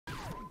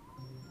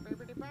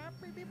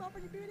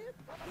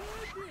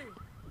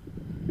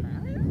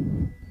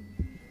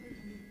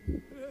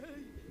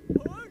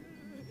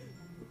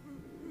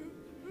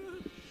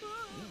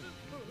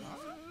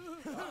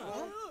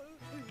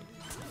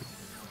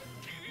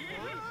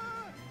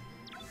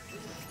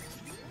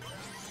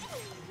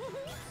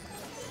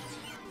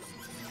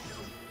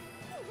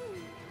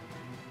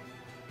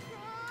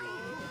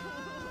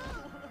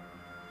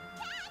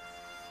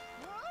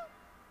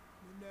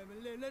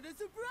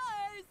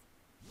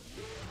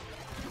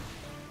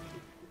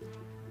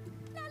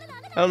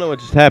I don't know what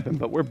just happened,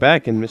 but we're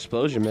back in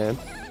Splosion, man.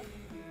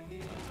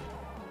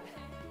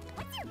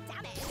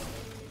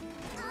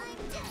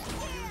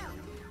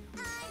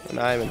 And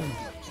I'm in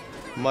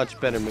a much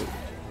better mood.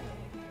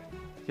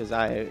 Because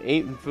I have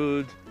eaten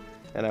food,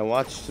 and I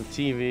watched some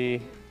TV.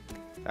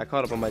 I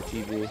caught up on my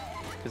TV,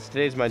 because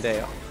today's my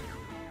day off.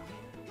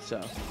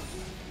 So,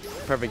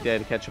 perfect day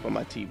to catch up on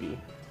my TV.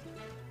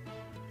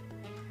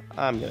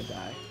 I'm gonna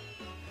die.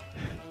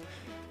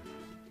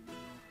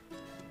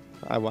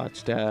 I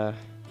watched,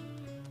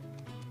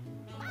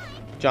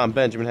 John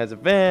Benjamin Has a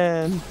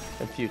Van,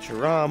 and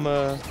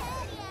Futurama,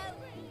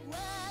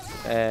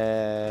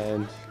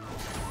 and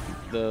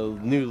the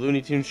new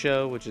Looney Tunes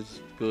show, which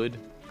is good.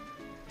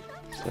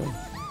 So,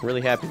 really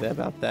happy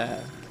about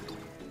that.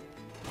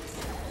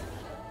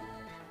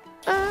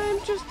 I'm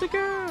just a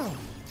girl.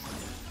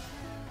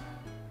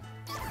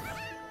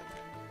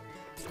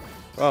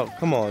 Oh,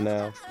 come on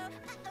now.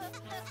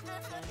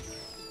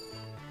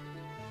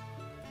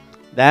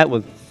 That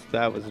was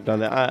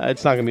done.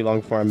 It's not gonna be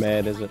long before I'm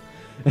mad, is it?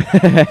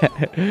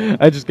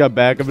 I just got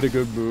back. I'm in a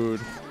good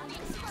mood.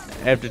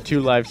 After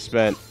 2 lives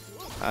spent,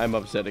 I'm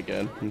upset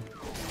again.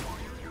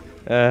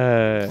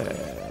 Okay.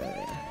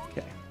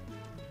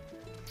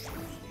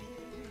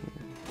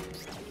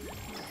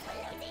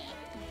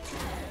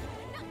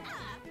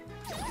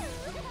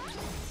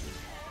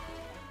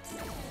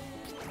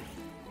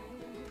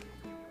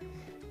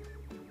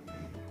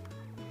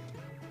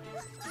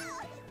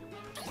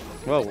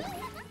 Whoa.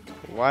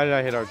 Why did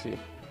I hit RT?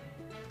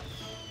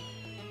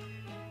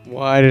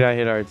 Why did I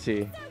hit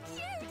RT?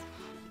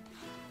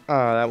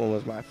 Oh, that one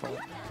was my fault.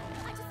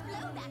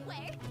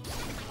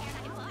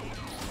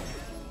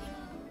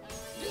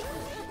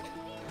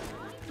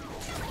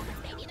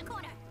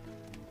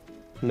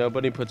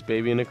 Nobody puts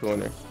baby in a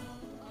corner.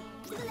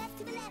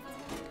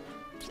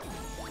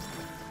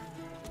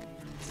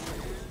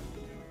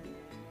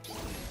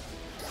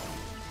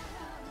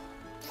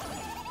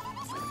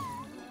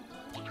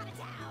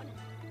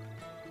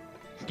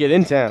 Get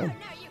in town.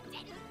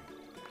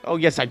 Oh,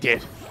 yes, I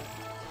did.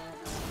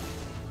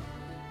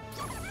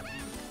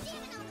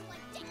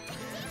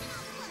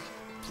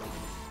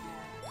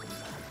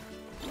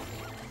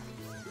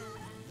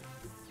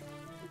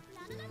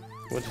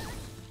 What?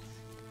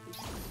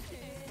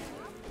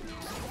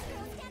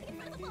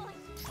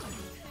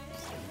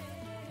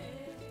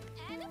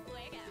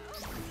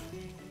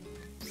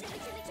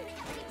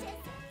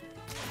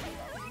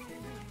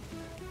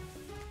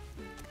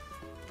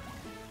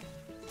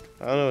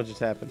 I don't know what just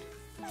happened.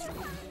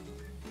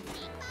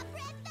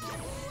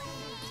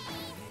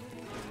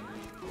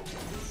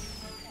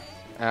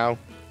 Ow.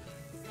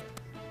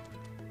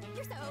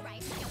 You're so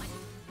right.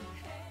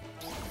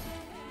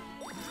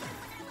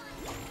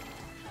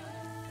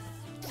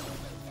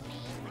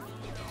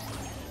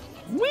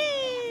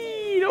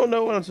 Whee! Don't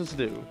know what I'm supposed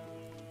to do.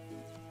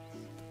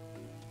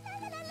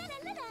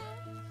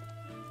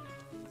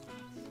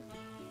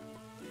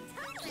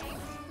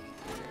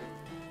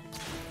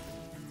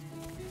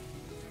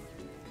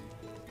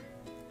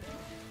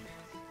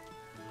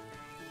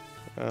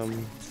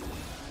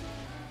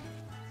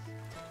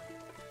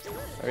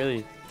 I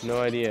really have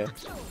no idea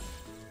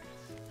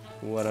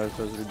what I'm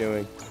supposed to be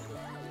doing.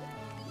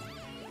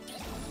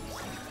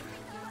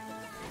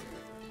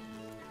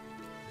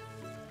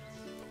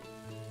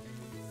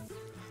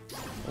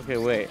 Okay,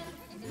 wait.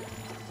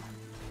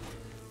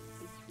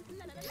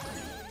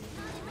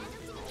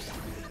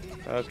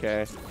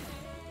 Okay.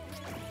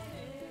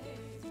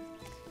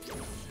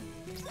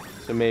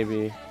 So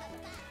maybe.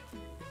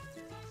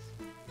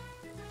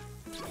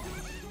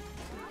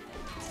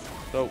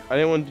 So I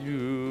didn't want to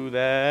do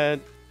that.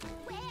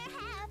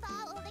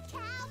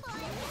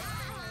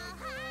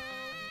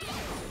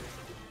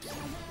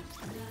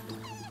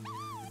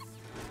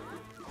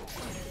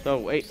 No,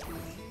 wait.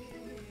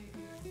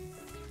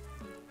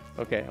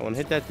 Okay, I want to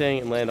hit that thing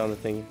and land on the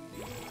thing.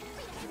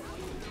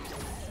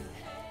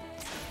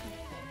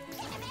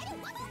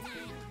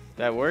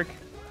 That work?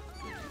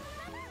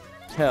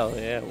 Hell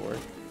yeah, it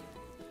worked.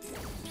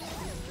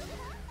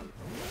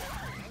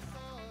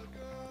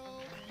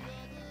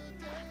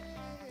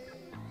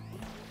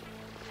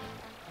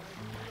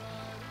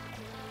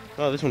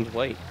 Oh, this one's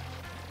white.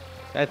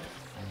 That's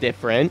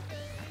different.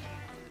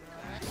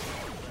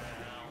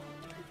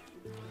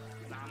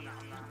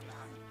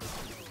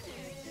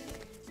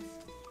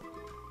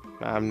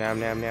 Nom nom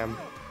nom nom.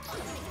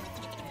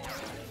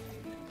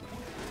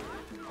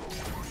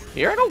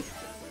 Here I go.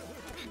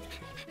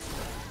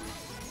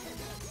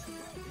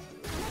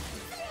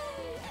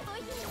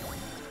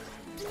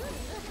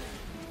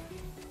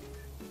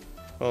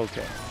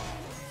 Okay.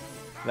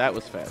 That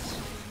was fast.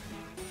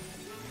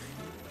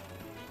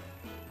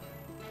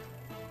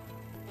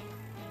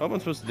 How am I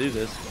supposed to do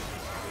this?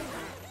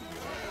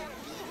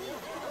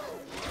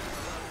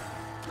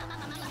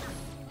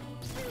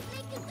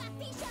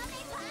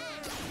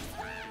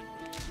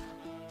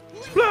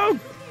 Explode!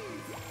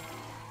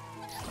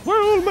 Where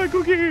are all my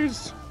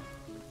cookies?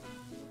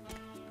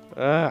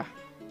 Ah.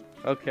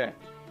 Okay.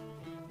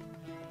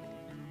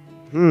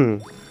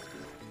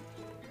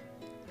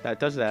 That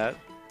does that.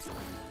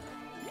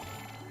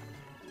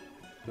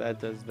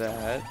 That does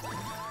that.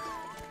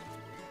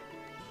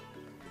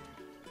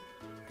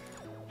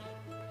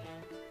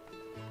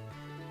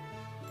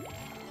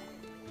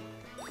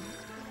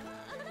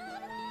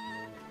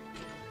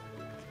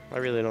 I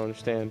really don't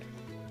understand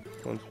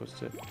what I'm supposed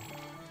to.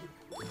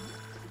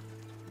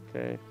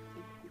 Okay.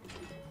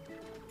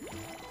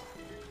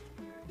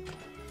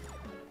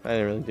 I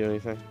didn't really do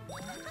anything.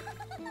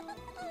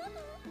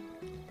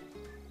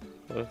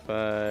 What if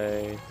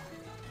I...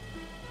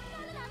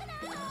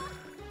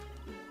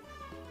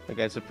 Like,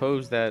 I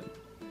suppose that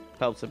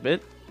helps a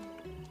bit.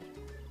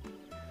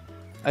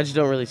 I just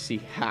don't really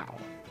see how.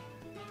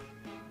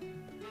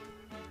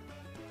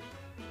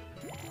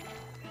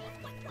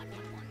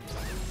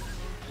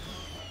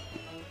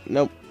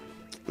 Nope.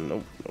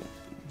 Nope. Nope.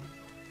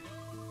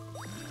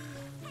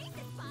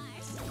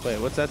 Wait,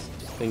 what's that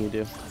thing you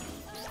do?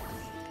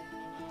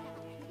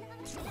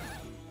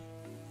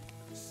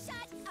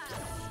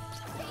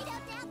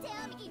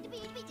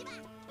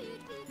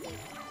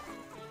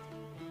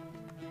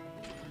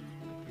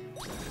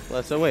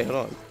 Well, so wait,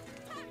 hold on.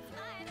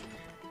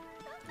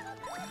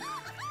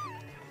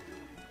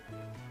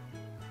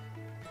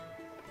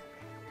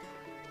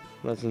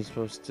 Wasn't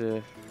supposed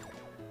to.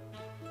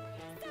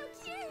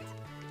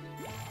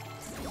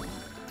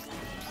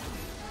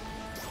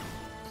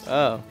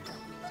 Oh.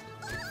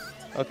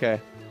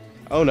 Okay.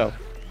 Oh no.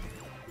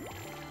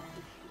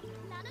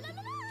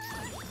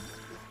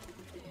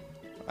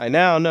 I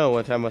now know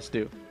what I must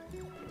do.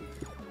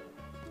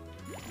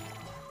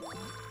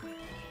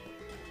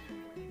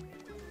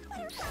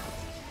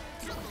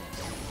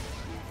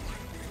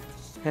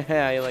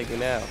 How you like me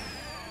now?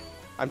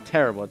 I'm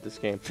terrible at this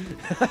game.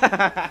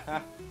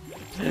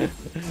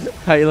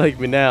 How you like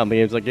me now? The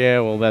game's like, yeah,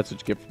 well, that's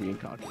what you get for being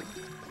cocky.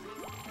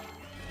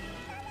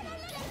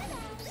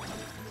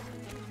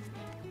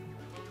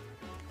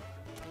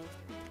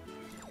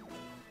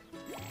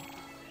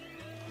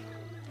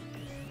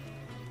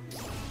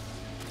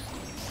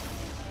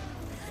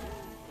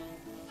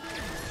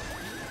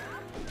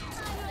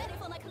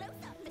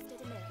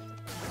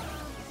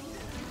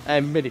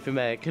 I'm ready for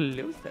my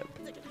close-up,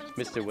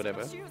 Mr.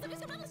 Whatever.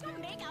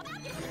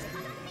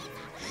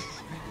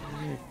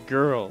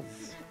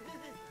 Girls.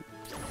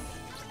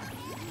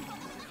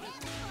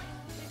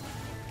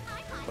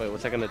 Wait,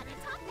 what's that gonna...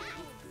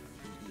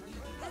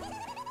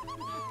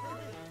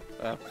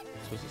 Oh,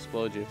 it's supposed to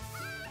explode you.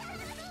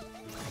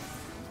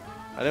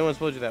 I didn't want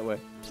to explode you that way.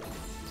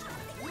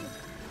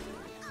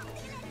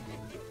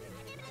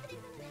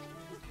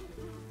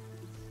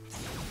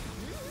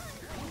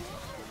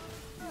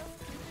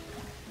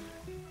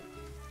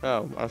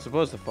 Oh, I'm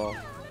supposed to fall.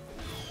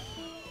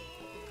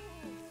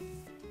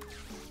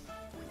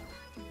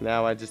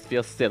 Now I just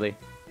feel silly.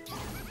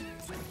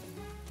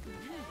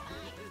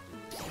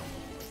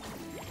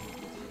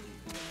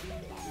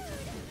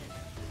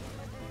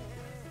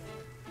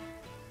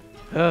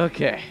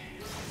 Okay.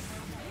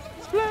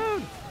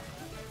 Explode!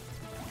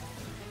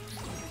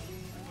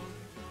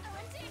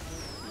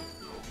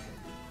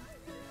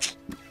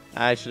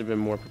 I should have been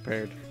more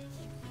prepared.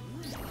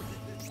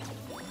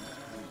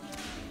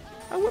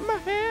 I whip my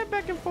hair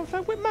back and forth.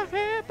 I whip my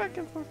hair back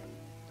and forth.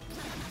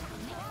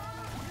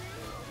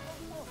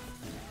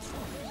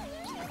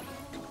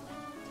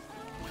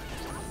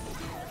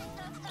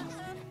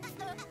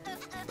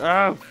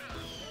 Oh!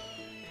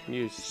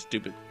 You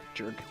stupid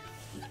jerk.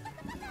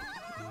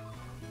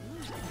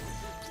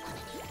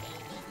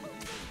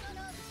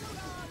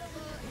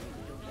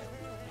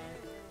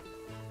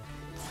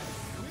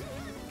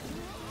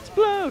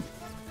 Explode!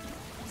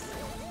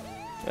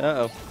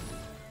 Uh-oh.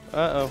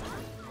 Uh-oh.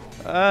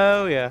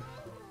 Oh, yeah.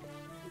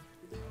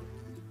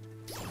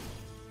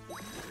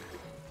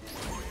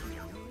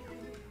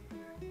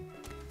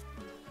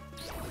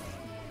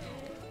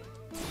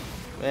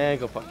 Man,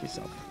 go fuck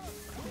yourself.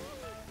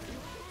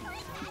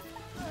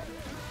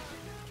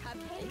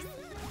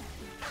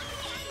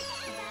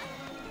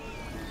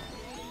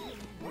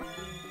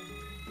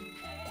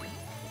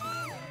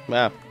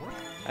 Wow.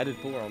 I did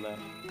 4 on that.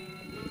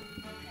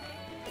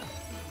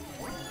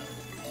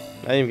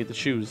 I didn't even get the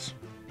shoes.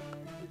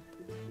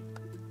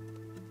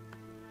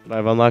 But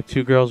I've unlocked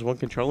 2 girls, 1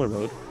 controller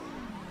mode.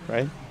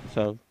 Right?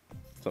 So,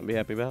 something to be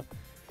happy about.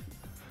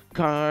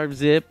 Carve,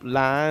 zip,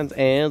 lines,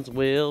 ends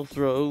will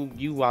throw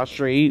you while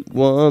straight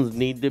ones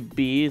need to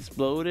be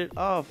exploded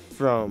off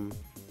from.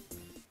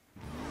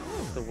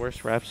 It's the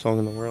worst rap song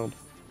in the world.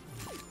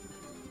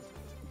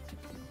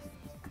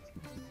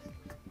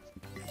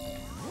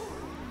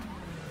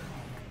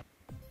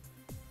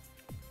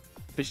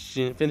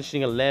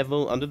 Finishing a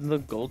level under the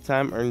gold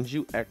time earns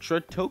you extra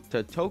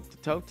tokens.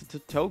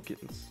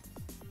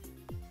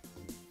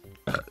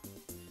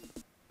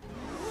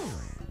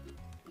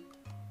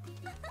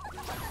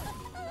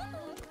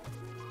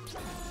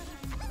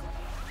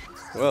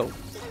 Whoa.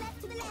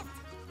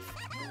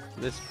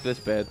 This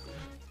bad.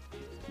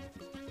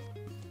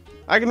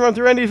 I can run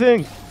through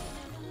anything.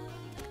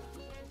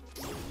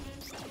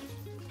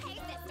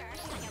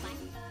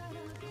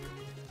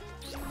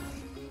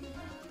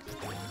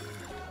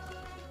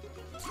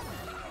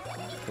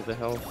 What the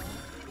hell?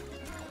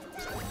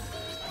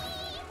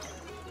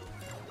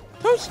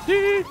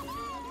 Toasty!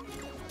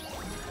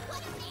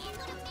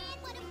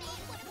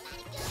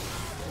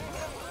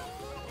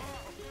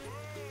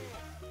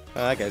 Oh,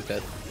 that guy's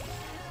dead.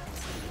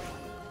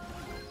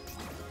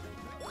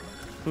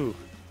 Whew.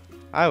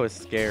 I was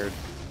scared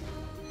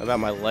about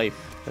my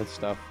life and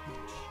stuff.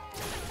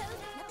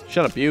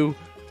 Shut up, you.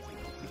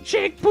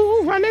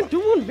 Shakepool running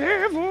through a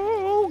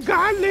level.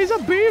 God, laser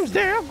beams,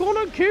 they're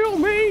gonna kill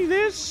me.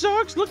 This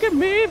sucks. Look at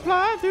me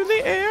fly through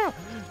the air.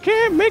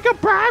 Can't make a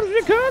prize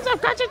because I'm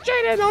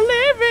concentrated on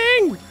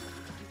living.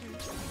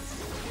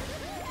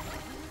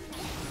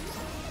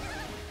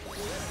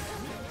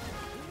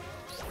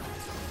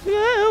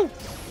 Yeah.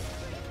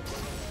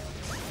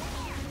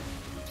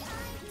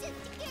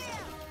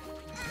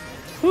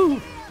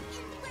 Whew.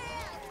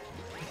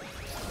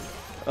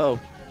 Oh.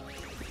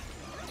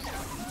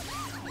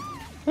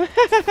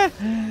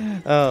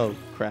 Oh,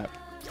 crap.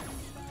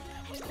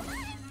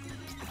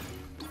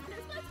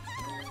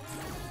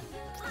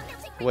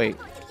 Wait.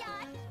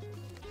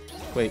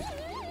 Wait.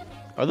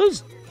 Are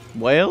those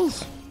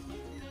whales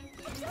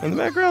in the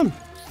background?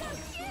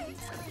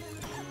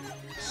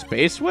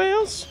 Space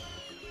whales?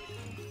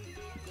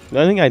 The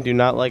only thing I do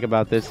not like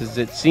about this is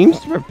it seems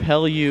to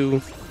propel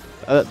you.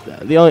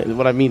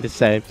 What I mean to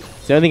say,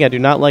 the only thing I do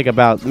not like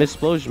about Miss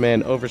Splosion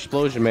Man over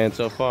Splosion Man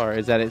so far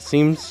is that it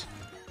seems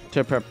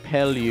to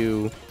propel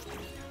you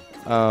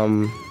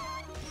one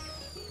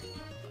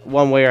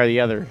way or the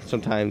other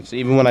sometimes,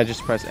 even when I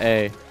just press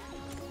A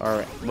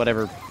or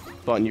whatever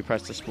button you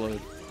press to explode.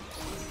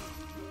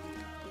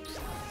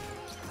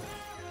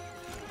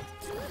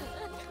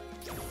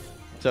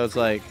 So it's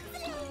like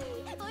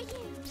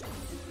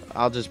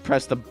I'll just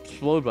press the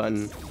explode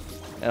button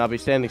and I'll be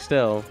standing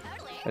still.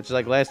 It's just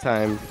like last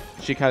time,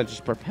 she kind of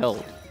just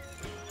propelled.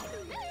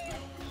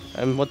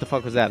 And what the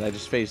fuck was that? I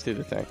just phased through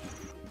the thing.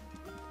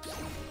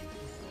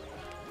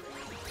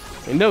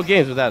 And no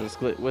games without its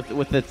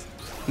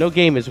no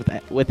game is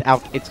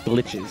without its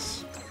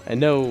glitches, and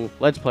no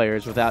Let's Player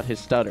is without his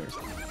stutter.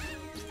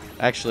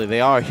 Actually, they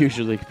are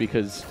usually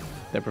because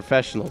they're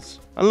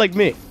professionals, unlike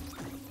me.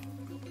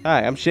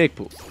 Hi, I'm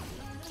Shakepool.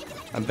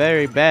 I'm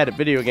very bad at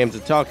video games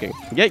and talking,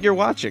 yet you're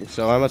watching,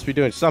 so I must be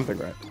doing something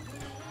right.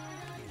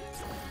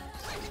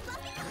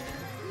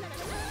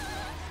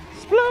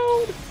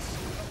 Explode!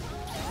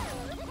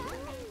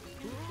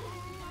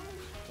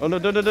 Oh no,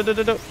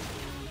 no.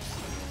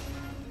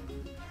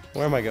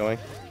 Where am I going?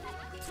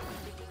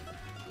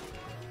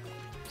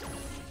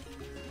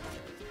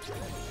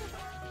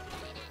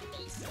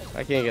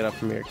 I can't get up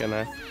from here, can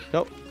I?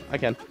 Nope, I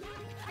can.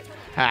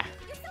 Ha!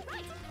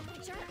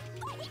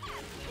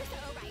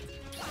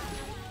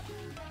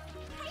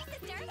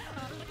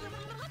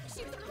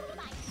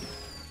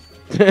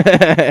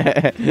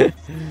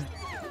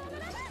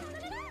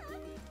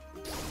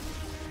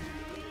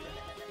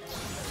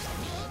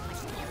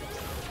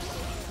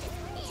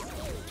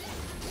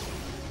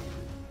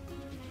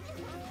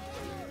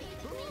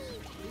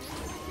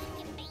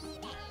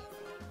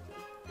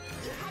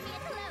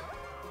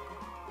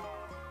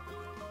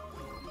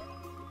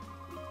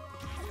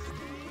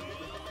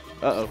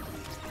 Uh-oh.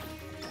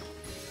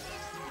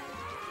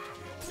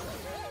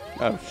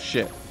 Oh,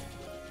 shit.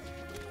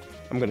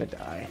 I'm gonna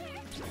die.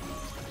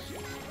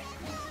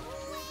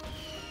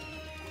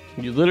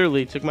 You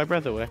literally took my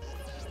breath away.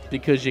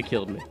 Because you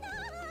killed me.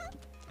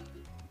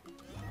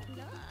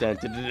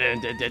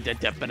 Explode,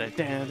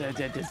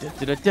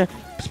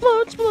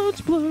 explode,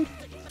 explode.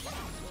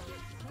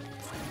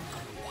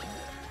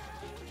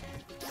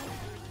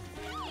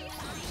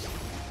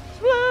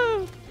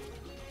 Explode.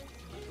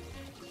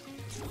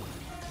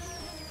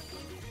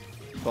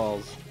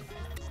 Balls.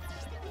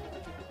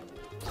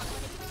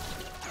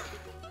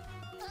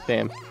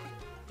 Damn.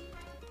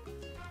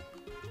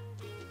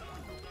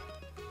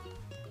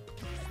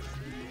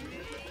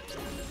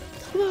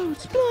 Explode,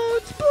 explode,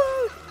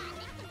 explode.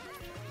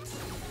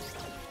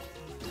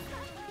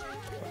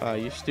 Oh,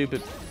 you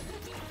stupid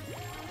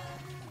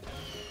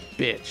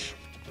bitch.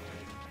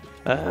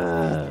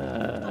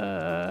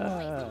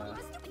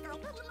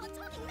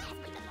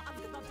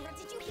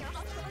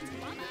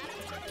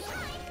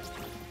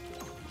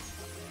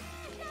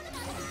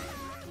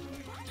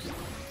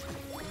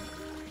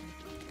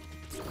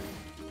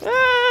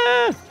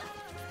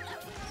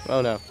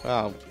 Oh no.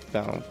 Oh,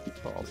 down.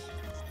 Balls.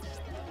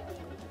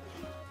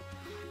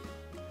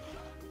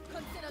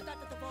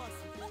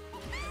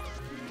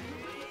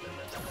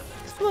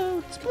 Explode,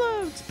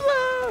 explode,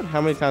 explode!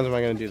 How many times am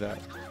I going to do that?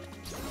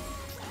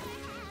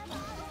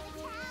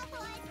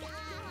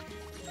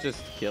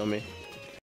 Just kill me.